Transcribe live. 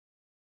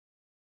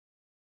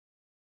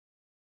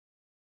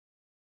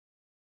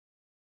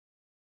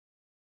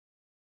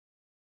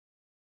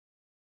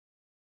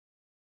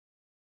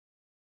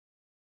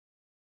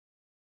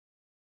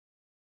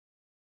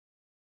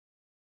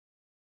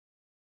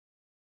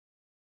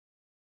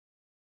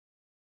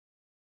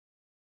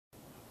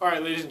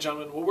Alright, ladies and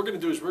gentlemen, what we're going to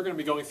do is we're going to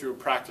be going through a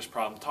practice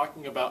problem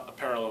talking about a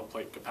parallel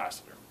plate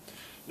capacitor.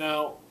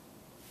 Now,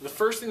 the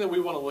first thing that we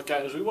want to look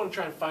at is we want to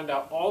try and find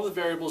out all the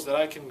variables that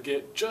I can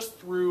get just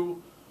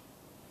through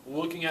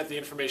looking at the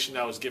information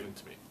that was given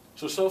to me.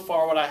 So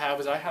far what I have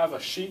is I have a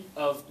sheet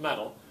of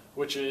metal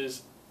which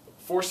is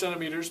 4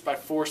 centimeters by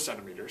 4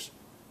 centimeters,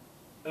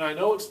 and I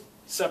know it's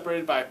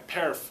separated by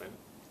paraffin,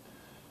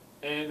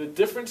 and the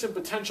difference in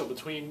potential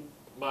between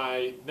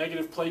my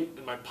negative plate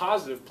and my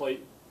positive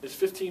plate is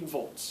 15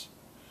 volts.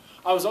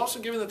 I was also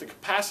given that the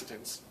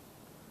capacitance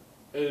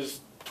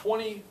is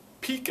 20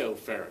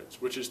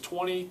 picofarads, which is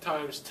 20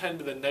 times 10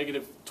 to the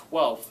negative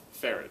 12th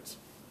farads.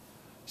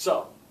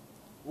 So,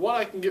 what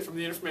I can get from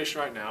the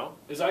information right now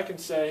is I can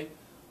say,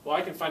 well,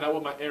 I can find out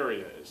what my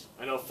area is.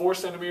 I know 4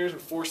 centimeters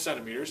and 4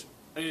 centimeters.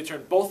 I need to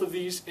turn both of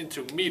these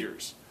into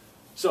meters.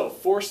 So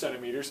 4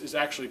 centimeters is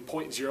actually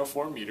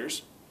 0.04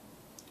 meters,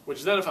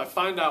 which then if I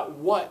find out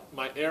what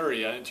my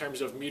area in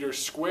terms of meters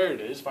squared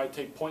is, if I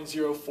take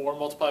 0.04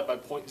 multiplied by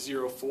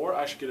 0.04,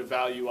 I should get a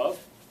value of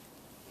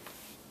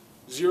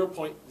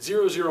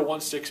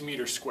 0.0016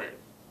 meters squared.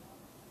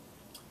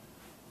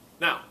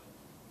 Now,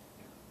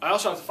 I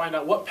also have to find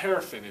out what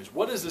paraffin is.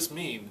 What does this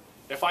mean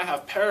if I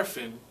have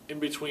paraffin in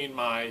between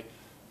my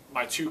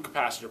two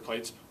capacitor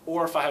plates,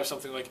 or if I have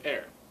something like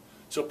air?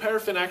 So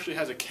paraffin actually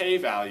has a K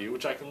value,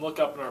 which I can look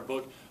up in our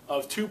book,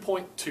 of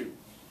 2.2.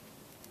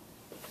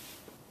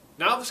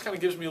 Now this kind of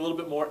gives me a little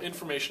bit more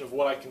information of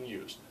what I can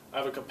use. I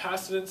have a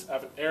capacitance, I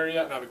have an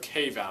area, and I have a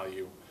K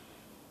value.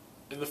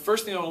 And the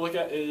first thing I want to look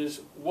at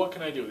is, what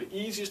can I do? The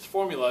easiest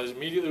formula is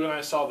immediately when I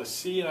saw the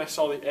C and I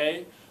saw the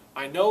A,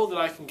 I know that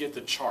I can get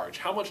the charge.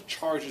 How much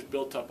charge is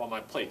built up on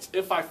my plates?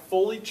 If I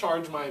fully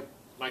charge my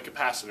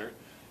capacitor,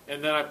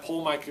 and then I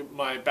pull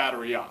my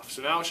battery off.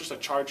 So now it's just a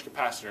charged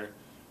capacitor.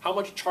 How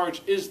much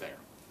charge is there?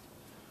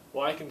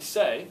 Well, I can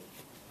say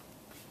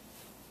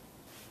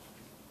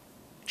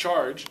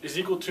charge is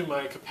equal to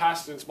my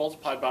capacitance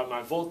multiplied by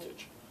my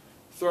voltage.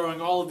 Throwing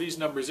all of these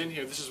numbers in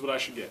here, this is what I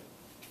should get.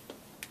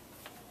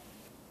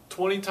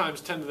 20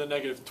 times 10 to the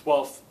negative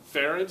 12th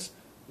farads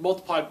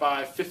multiplied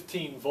by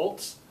 15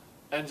 volts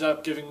ends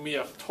up giving me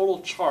a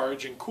total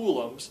charge in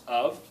coulombs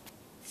of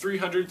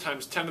 300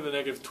 times 10 to the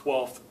negative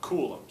 12th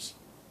coulombs.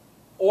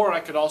 Or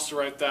I could also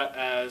write that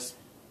as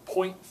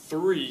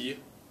 0.3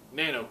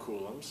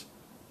 nanocoulombs.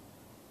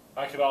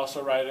 I could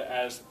also write it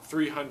as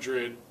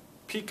 300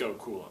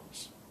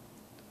 picocoulombs.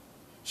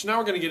 So now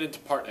we're going to get into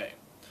part A.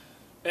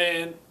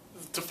 And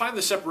to find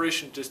the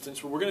separation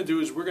distance, what we're going to do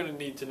is we're going to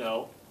need to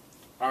know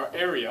our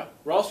area,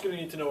 we're also going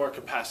to need to know our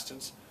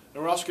capacitance,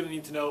 and we're also going to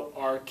need to know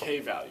our K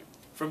value.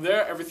 From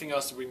there, everything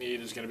else that we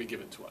need is going to be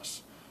given to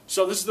us.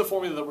 So this is the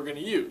formula that we're going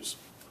to use.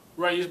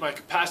 Where I use my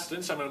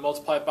capacitance, I'm going to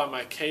multiply it by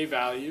my K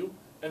value,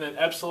 and then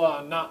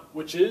epsilon naught,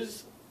 which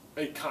is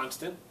a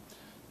constant,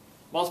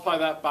 multiply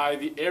that by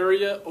the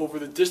area over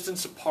the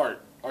distance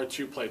apart our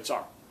two plates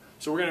are.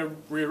 So we're going to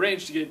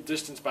rearrange to get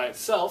distance by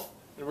itself,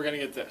 and we're going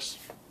to get this.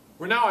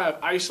 Where now I have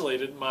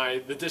isolated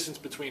the distance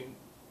between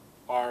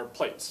our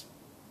plates.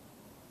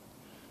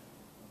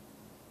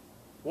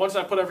 Once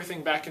I put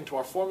everything back into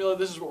our formula,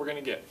 this is what we're going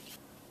to get.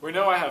 Where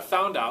now I have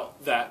found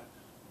out that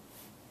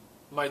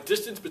my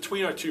distance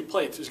between our two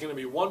plates is going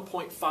to be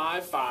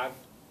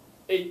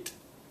 1.558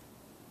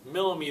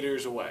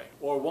 millimeters away,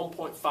 or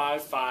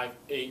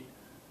 1.558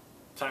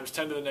 times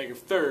 10 to the negative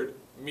third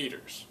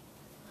meters.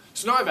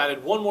 So now I've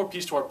added one more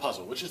piece to our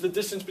puzzle, which is the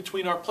distance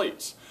between our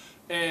plates.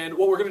 And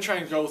what we're going to try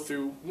and go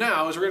through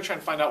now is we're going to try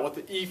and find out what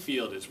the E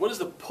field is. What is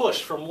the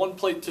push from one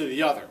plate to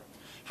the other?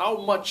 How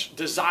much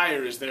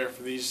desire is there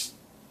for these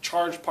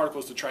charged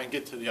particles to try and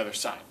get to the other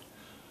side?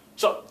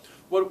 So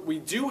what we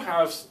do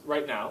have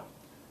right now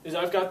is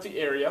I've got the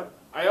area,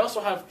 I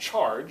also have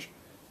charge,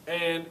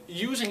 and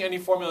using any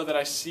formula that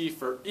I see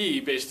for E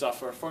based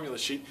off our formula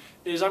sheet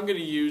is I'm going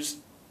to use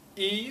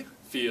E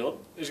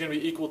field is going to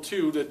be equal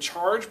to the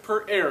charge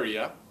per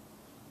area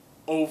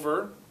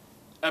over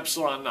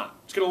epsilon naught.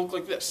 It's going to look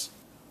like this.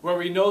 Where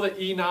we know that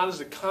E naught is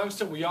a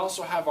constant, we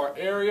also have our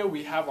area,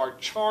 we have our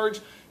charge,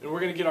 and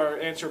we're going to get our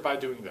answer by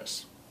doing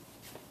this.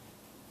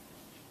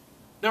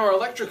 Now our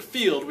electric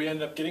field we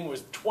ended up getting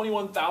was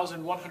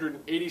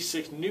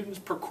 21,186 newtons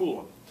per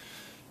coulomb.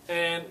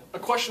 And a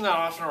question that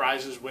often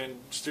arises when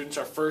students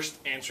are first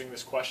answering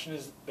this question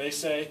is they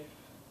say,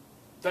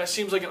 that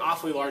seems like an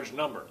awfully large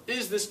number.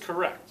 Is this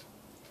correct?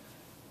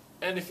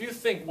 And if you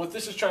think what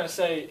this is trying to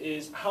say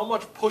is how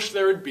much push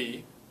there would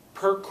be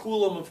per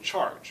coulomb of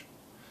charge.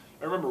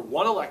 And remember,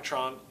 one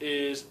electron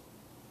is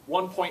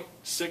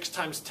 1.6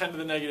 times 10 to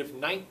the negative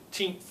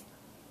 19th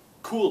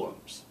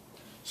coulombs.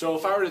 So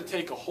if I were to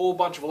take a whole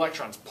bunch of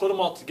electrons, put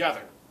them all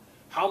together,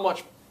 how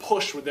much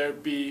push would there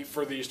be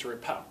for these to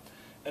repel?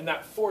 And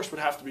that force would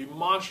have to be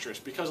monstrous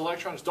because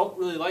electrons don't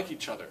really like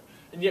each other.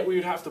 And yet we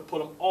would have to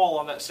put them all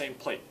on that same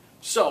plate.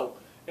 So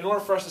in order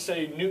for us to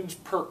say newtons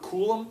per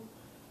coulomb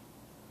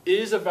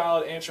is a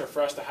valid answer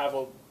for us to have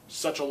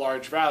such a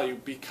large value,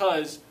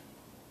 because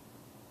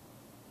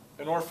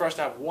in order for us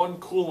to have 1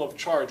 coulomb of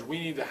charge, we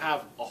need to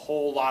have a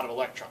whole lot of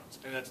electrons,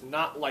 and that's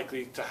not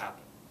likely to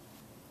happen.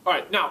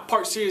 Alright, now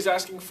part C is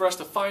asking for us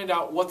to find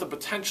out what the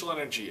potential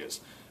energy is.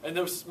 And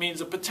this means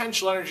the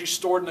potential energy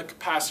stored in the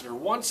capacitor.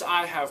 Once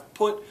I have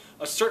put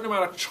a certain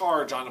amount of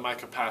charge onto my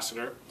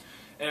capacitor,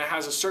 and it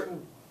has a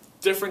certain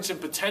difference in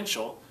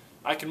potential,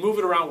 I can move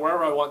it around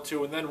wherever I want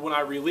to, and then when I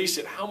release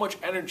it, how much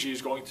energy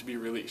is going to be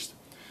released.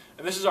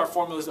 And this is our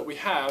formulas that we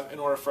have in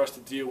order for us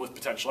to deal with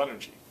potential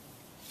energy.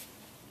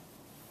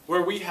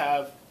 Where we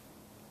have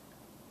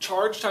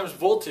charge times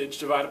voltage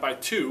divided by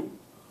 2,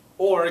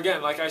 or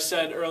again, like I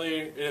said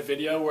earlier in a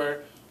video,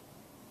 where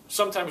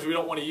sometimes we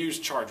don't want to use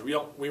charge.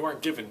 We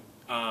weren't given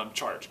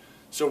charge.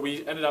 So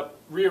we ended up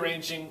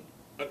rearranging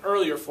an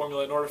earlier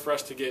formula in order for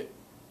us to get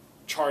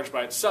charge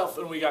by itself,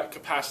 and we got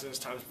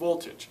capacitance times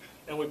voltage.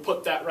 And we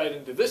put that right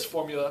into this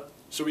formula,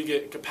 so we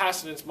get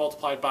capacitance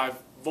multiplied by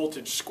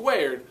voltage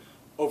squared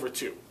over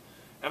 2.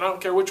 And I don't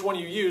care which one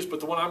you use, but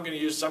the one I'm going to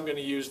use is I'm going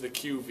to use the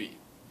QV.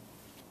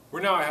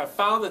 Where now I have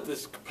found that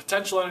this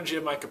potential energy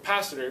of my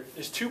capacitor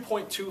is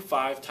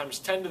 2.25 times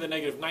 10 to the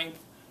negative 9th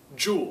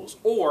joules,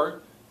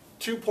 or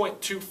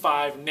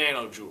 2.25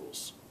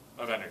 nanojoules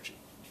of energy.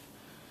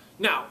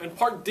 Now, in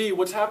part D,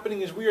 what's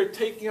happening is we are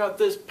taking out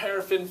this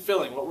paraffin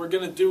filling. What we're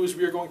going to do is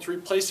we are going to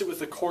replace it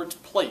with a quartz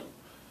plate.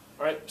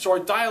 Alright, so our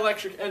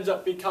dielectric ends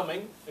up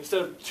becoming,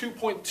 instead of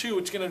 2.2,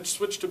 it's going to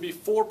switch to be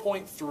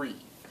 4.3.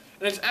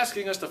 And it's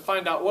asking us to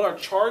find out what our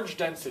charge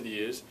density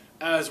is,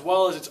 as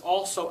well as it's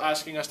also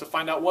asking us to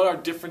find out what our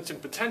difference in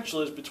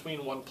potential is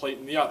between one plate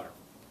and the other.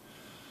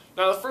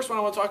 Now, the first one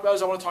I want to talk about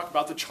is I want to talk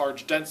about the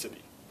charge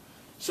density.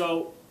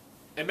 So,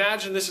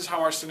 imagine this is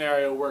how our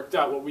scenario worked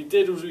out. What we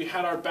did was we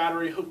had our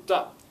battery hooked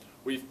up.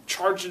 We've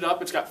charged it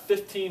up. It's got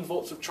 15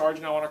 volts of charge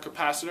now on our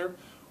capacitor.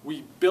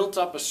 We built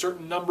up a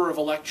certain number of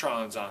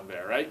electrons on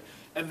there, right?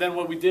 And then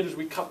what we did is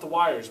we cut the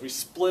wires. We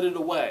split it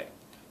away.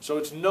 So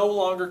it's no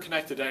longer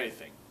connected to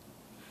anything.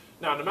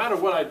 Now, no matter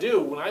what I do,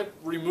 when I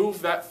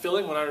remove that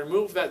filling, when I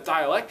remove that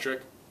dielectric,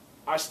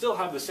 I still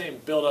have the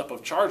same buildup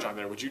of charge on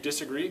there. Would you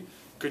disagree?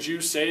 Could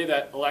you say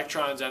that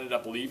electrons ended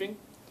up leaving?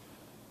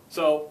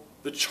 So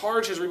the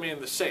charge has remained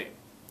the same,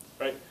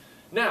 right?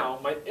 Now,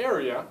 my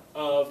area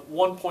of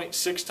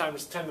 1.6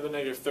 times 10 to the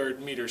negative 3rd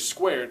meters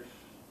squared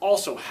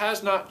also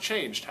has not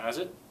changed, has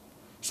it?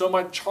 So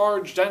my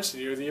charge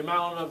density, or the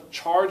amount of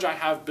charge I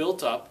have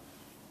built up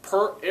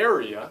per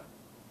area,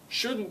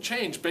 shouldn't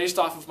change based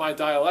off of my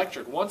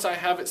dielectric. Once I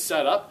have it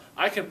set up,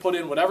 I can put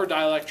in whatever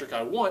dielectric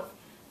I want,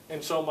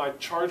 and so my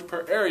charge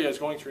per area is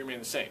going to remain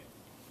the same.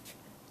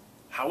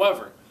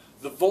 However,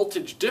 the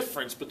voltage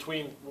difference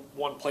between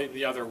one plate and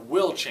the other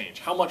will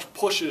change. How much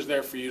push is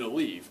there for you to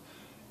leave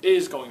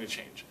is going to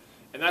change.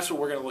 And that's what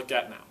we're going to look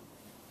at now.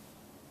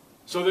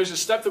 So there's a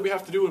step that we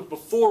have to do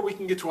before we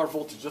can get to our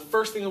voltage. The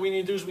first thing that we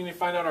need to do is we need to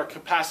find out our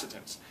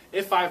capacitance.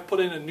 If I've put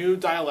in a new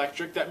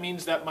dielectric, that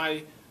means that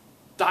my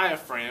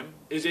diaphragm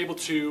is able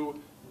to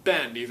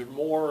bend either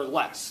more or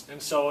less.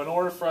 And so in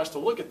order for us to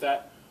look at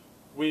that,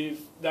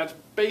 that's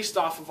based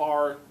off of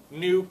our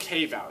new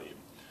K value.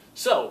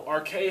 So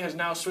our K has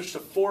now switched to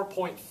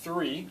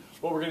 4.3.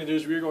 What we're going to do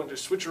is we're going to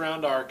switch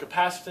around our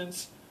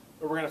capacitance,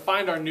 or we're going to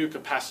find our new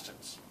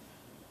capacitance.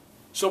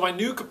 So my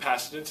new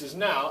capacitance is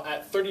now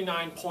at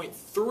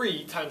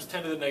 39.3 times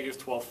 10 to the negative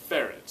 12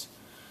 farads.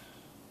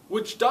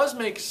 Which does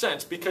make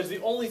sense because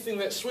the only thing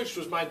that switched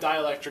was my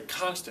dielectric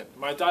constant.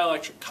 My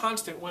dielectric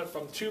constant went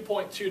from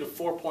 2.2 to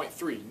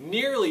 4.3.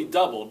 Nearly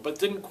doubled, but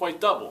didn't quite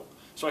double.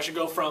 So I should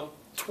go from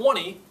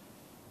 20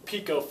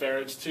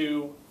 picofarads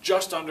to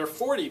just under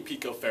 40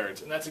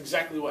 picofarads, and that's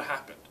exactly what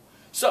happened.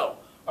 So,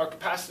 our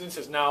capacitance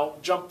has now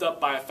jumped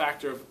up by a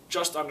factor of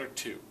just under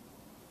 2.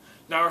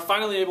 Now we're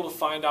finally able to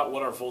find out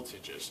what our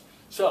voltage is.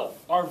 So,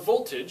 our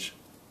voltage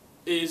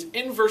is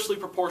inversely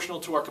proportional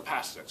to our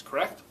capacitance,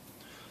 correct?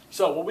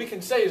 So what we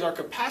can say is our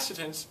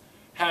capacitance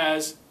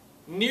has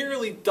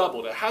nearly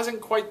doubled. It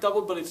hasn't quite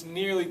doubled, but it's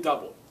nearly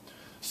doubled.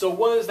 So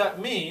what does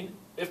that mean?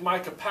 If my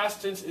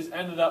capacitance is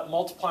ended up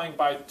multiplying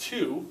by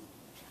 2,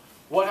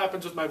 what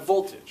happens with my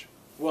voltage?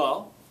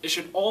 Well, it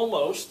should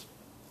almost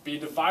be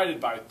divided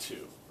by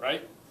 2,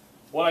 right?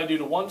 What I do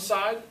to one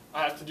side,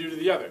 I have to do to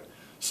the other.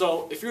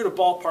 So if you were to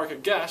ballpark a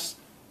guess,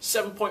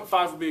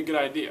 7.5 would be a good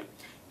idea.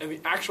 And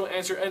the actual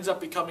answer ends up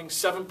becoming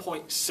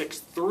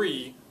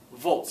 7.63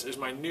 volts is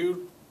my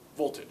new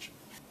voltage.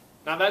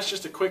 Now that's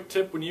just a quick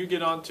tip when you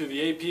get onto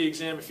the AP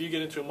exam. If you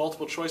get into a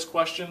multiple choice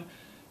question,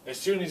 as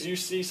soon as you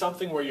see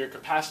something where your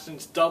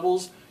capacitance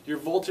doubles, your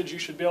voltage you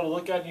should be able to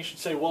look at and you should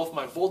say, well, if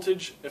my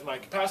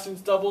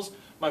capacitance doubles,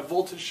 my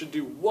voltage should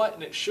do what?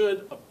 And it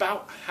should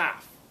about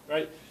half,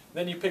 right?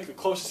 Then you pick the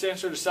closest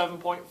answer to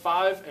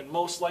 7.5, and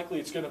most likely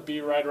it's going to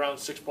be right around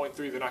 6.3.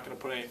 They're not going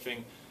to put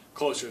anything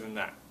closer than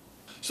that.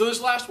 So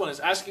this last one is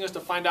asking us to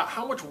find out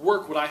how much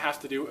work would I have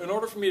to do in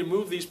order for me to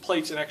move these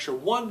plates an extra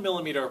 1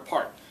 millimeter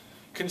apart,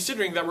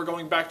 considering that we're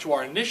going back to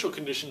our initial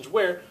conditions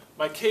where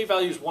my K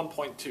value is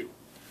 1.2.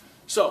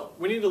 So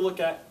we need to look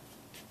at,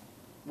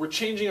 we're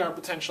changing our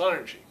potential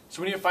energy.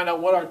 So we need to find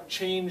out what our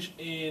change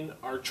in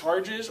our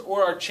charge is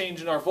or our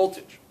change in our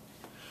voltage.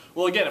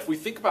 Well, again, if we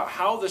think about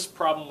how this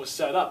problem was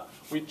set up,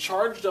 we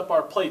charged up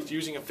our plates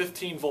using a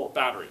 15-volt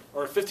battery,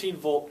 or a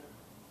 15-volt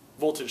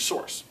voltage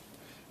source.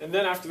 And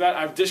then after that,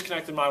 I've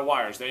disconnected my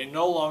wires. They are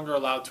no longer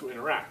allowed to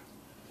interact.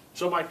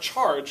 So my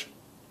charge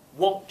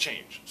won't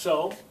change.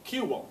 So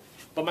Q won't.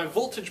 But my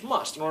voltage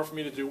must in order for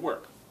me to do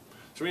work.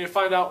 So we need to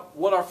find out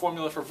what our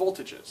formula for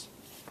voltage is.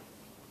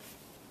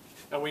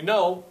 And we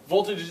know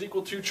voltage is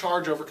equal to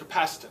charge over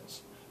capacitance.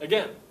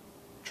 Again,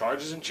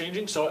 charge isn't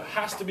changing, so it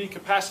has to be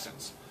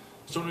capacitance.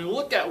 So when we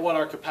look at what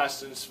our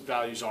capacitance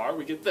values are,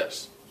 we get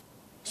this.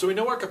 So we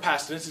know our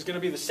capacitance is going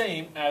to be the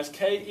same as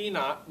K E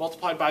naught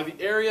multiplied by the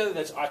area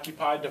that's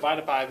occupied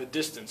divided by the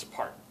distance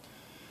apart.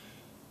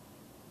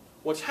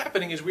 What's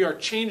happening is we are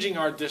changing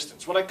our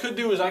distance. What I could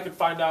do is I could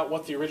find out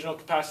what the original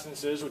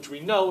capacitance is, which we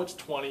know it's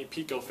 20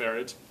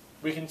 picofarads.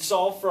 We can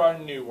solve for our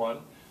new one,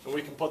 and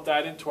we can put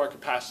that into our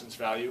capacitance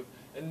value,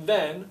 and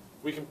then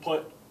we can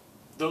put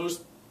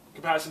those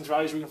capacitance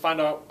values, we can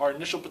find out our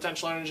initial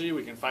potential energy,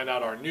 we can find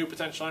out our new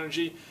potential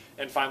energy,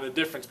 and find the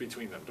difference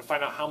between them to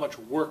find out how much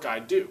work I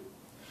do.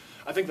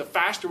 I think the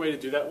faster way to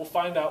do that, we'll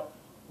find out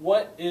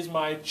what is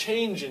my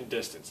change in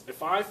distance.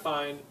 If I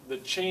find the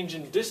change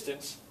in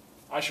distance,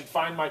 I should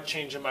find my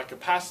change in my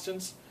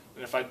capacitance,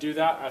 and if I do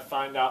that, I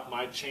find out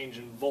my change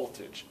in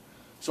voltage.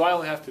 So I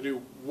only have to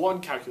do one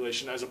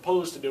calculation as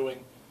opposed to doing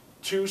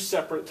two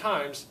separate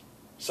times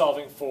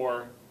solving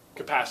for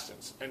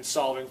capacitance and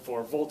solving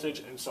for voltage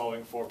and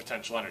solving for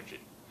potential energy.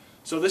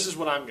 So this is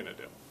what I'm going to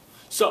do.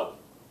 So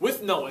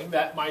with knowing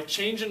that my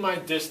change in my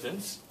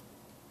distance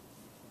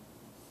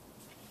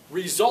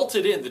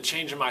resulted in the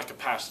change in my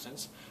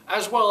capacitance,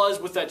 as well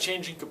as with that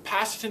change in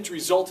capacitance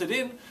resulted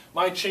in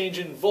my change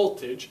in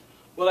voltage,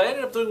 what I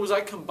ended up doing was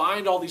I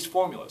combined all these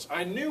formulas.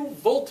 I knew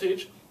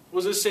voltage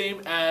was the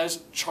same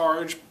as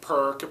charge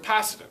per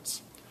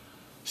capacitance.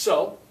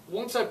 So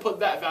once I put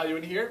that value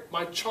in here,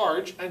 my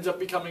charge ends up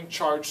becoming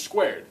charge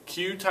squared.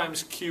 Q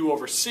times Q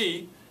over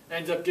C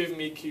ends up giving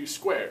me Q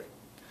squared.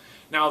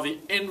 Now the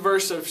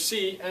inverse of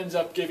C ends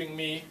up giving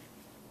me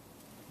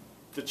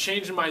the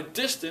change in my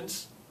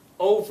distance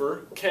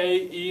over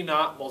K E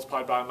naught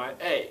multiplied by my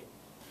A.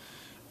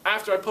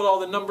 After I put all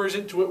the numbers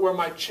into it where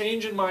my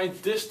change in my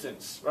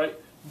distance, right,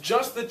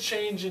 just the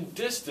change in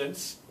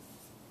distance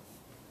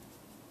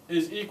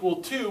is equal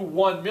to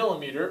 1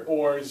 millimeter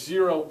or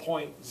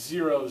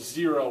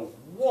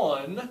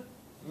 0.001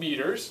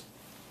 meters,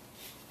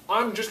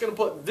 I'm just going to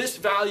put this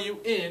value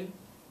in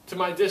to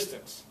my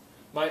distance.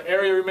 My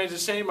area remains the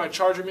same, my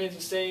charge remains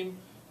the same,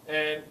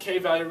 and K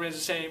value remains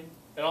the same,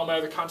 and all my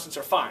other constants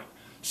are fine.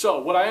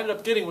 So what I ended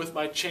up getting with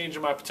my change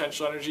in my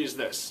potential energy is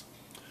this,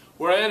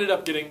 where I ended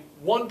up getting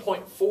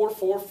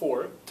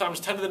 1.444 times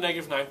 10 to the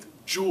negative 9th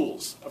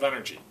joules of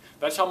energy.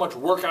 That's how much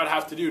work I'd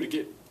have to do to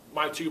get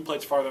my two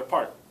plates farther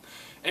apart.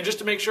 And just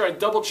to make sure I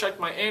double checked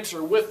my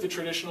answer with the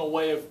traditional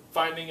way of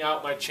finding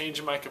out my change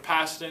in my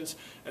capacitance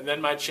and then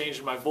my change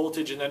in my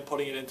voltage and then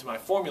putting it into my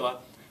formula,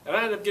 and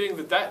I ended up getting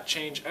that that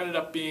change ended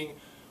up being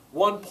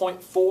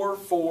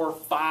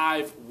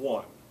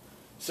 1.4451.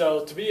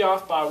 So to be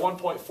off by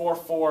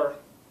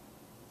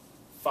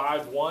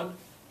 1.4451,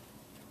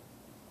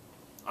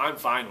 I'm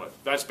fine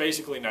with. That's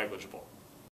basically negligible.